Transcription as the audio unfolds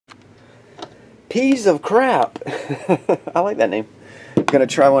Peasofcrap. I like that name. Gonna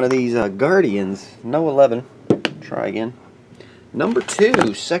try one of these Guardians. No 11. Try again. Number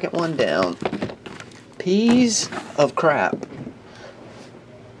 2, second one down. Peasofcrap.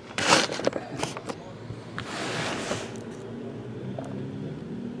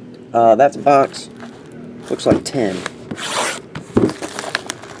 That's a box. Looks like 10.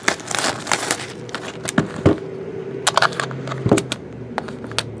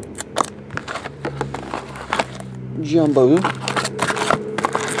 Jumbo.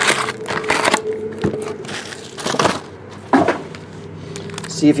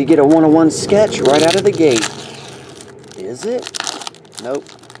 See if you get a one-on-one sketch right out of the gate. Is it? Nope.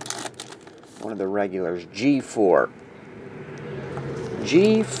 One of the regulars. G4.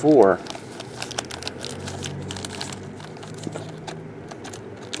 G4.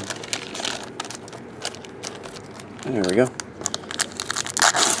 There we go.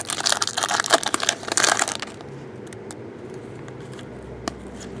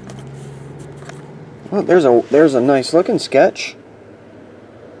 Well, there's a nice looking sketch.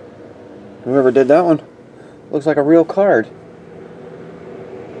 Whoever did that one looks like a real card.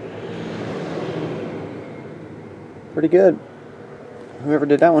 Pretty good. Whoever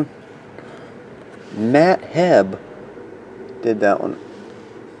did that one. Matt Hebb did that one.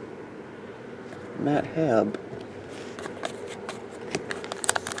 Matt Hebb.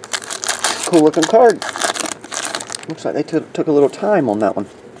 Cool looking card. Looks like they took a little time on that one.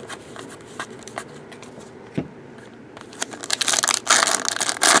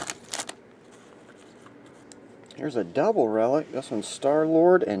 Here's a double relic. This one's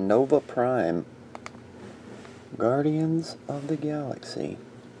Star-Lord and Nova Prime. Guardians of the Galaxy.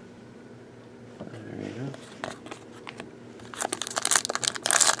 There you go.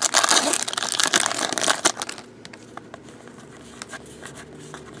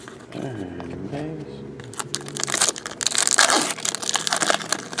 And base.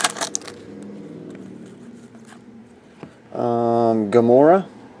 Gamora.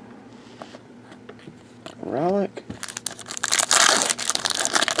 Relic.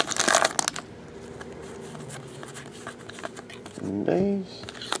 Base.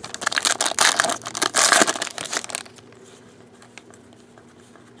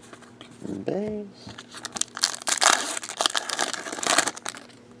 Base.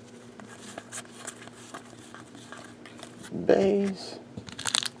 Base.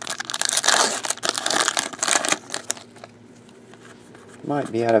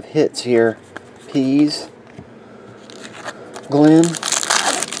 Might be out of hits here. Peas. Glenn. I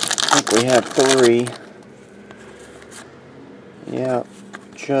think we have 3. Yeah,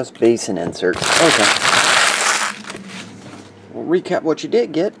 just base and inserts. Okay. We'll recap what you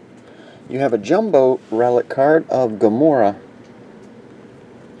did get. You have a jumbo relic card of Gamora.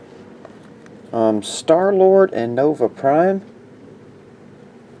 Star-Lord and Nova Prime.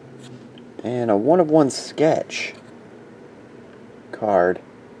 And a one-of-one sketch card.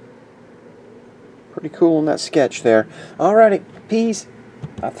 Pretty cool on that sketch there. Alrighty, peace.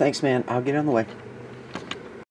 Thanks, man. I'll get on the way.